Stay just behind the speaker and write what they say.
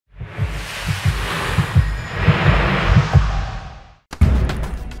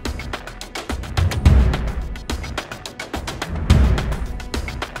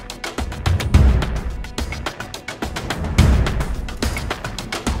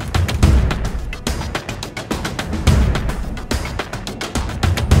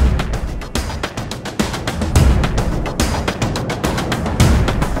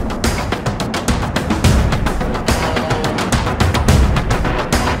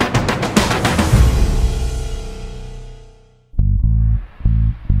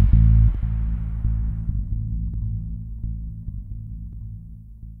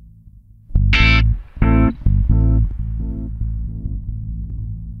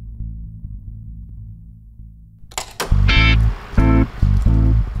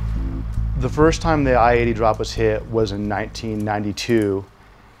The first time the I-80 drop was hit was in 1992,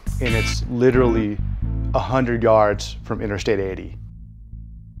 and it's literally 100 yards from Interstate 80.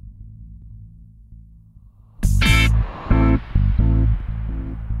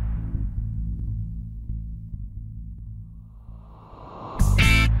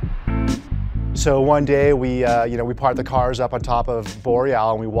 So one day we parked the cars up on top of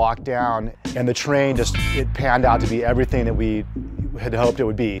Boreal and we walked down, and the train it panned out to be everything that we had hoped it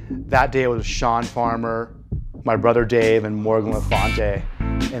would be. That day it was Shawn Farmer, my brother Dave, and Morgan Lafonte,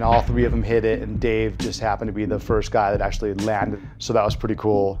 and all three of them hit it, and Dave just happened to be the first guy that actually landed, so that was pretty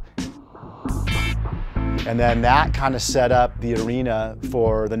cool. And then that kind of set up the arena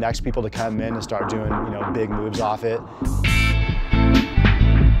for the next people to come in and start doing, big moves off it.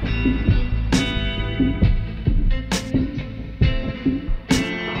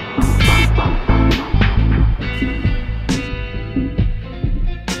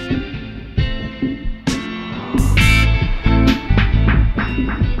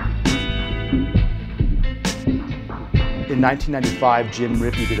 In 1995, Jim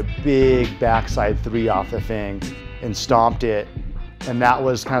Rippey did a big backside 3 off the thing and stomped it, and that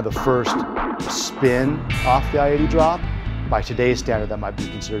was kind of the first spin off the I-80 drop. By today's standard, that might be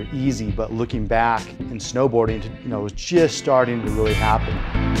considered easy, but looking back in snowboarding, it was just starting to really happen.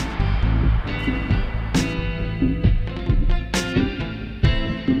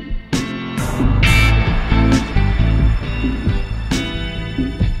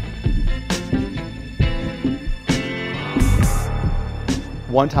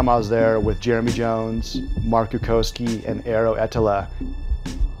 One time I was there with Jeremy Jones, Mark Kukowski, and Eero Hetzel,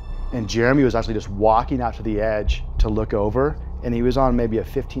 and Jeremy was actually just walking out to the edge to look over, and he was on maybe a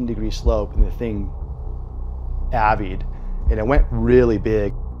 15-degree slope, and the thing avied, and it went really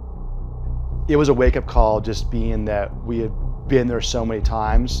big. It was a wake-up call, just being that we had been there so many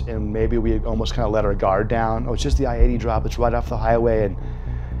times, and maybe we had almost kind of let our guard down. Oh, it's just the I-80 drop, it's right off the highway, and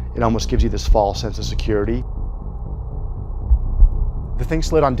it almost gives you this false sense of security. The thing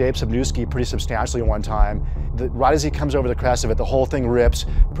slid on Dave Sypniewski pretty substantially one time. Right as he comes over the crest of it, the whole thing rips.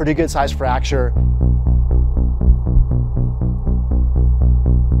 Pretty good sized fracture.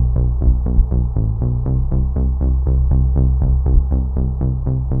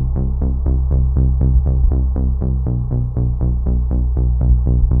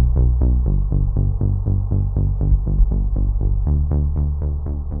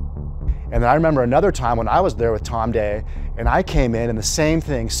 And then I remember another time when I was there with Tom Day, and I came in and the same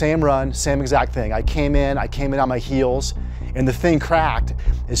thing, same run, same exact thing. I came in on my heels, and the thing cracked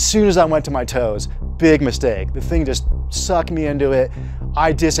as soon as I went to my toes. Big mistake. The thing just sucked me into it.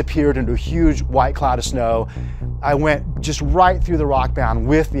 I disappeared into a huge white cloud of snow. I went just right through the rock bound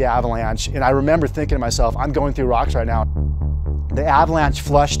with the avalanche, and I remember thinking to myself, I'm going through rocks right now. The avalanche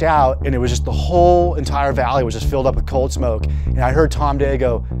flushed out, and it was just the whole entire valley was just filled up with cold smoke. And I heard Tom Day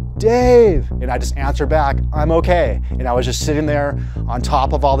go, "Dave!" And I just answered back, "I'm okay." And I was just sitting there on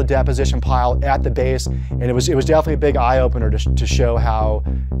top of all the deposition pile at the base, and it was definitely a big eye-opener to show how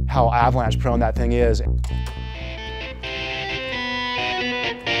avalanche prone that thing is.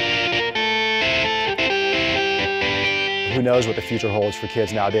 Who knows what the future holds for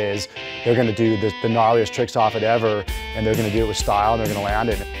kids nowadays. They're gonna do the gnarliest tricks off it ever, and they're gonna do it with style, and they're gonna land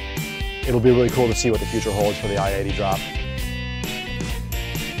it. It'll be really cool to see what the future holds for the I-80 drop.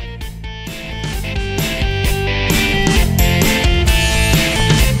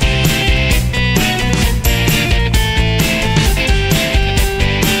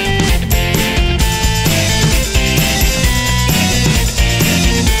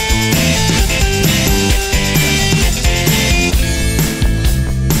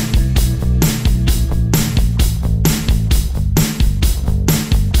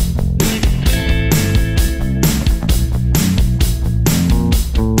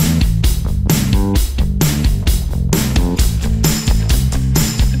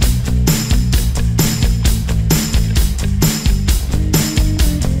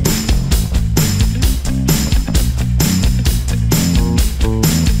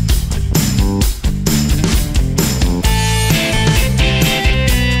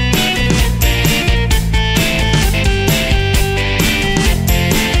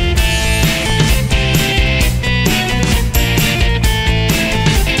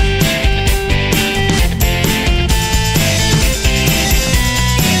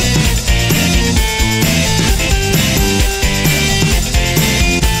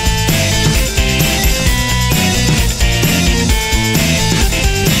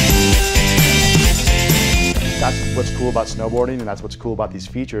 What's cool about snowboarding, and that's what's cool about these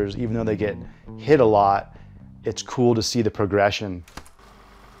features. Even though they get hit a lot, it's cool to see the progression.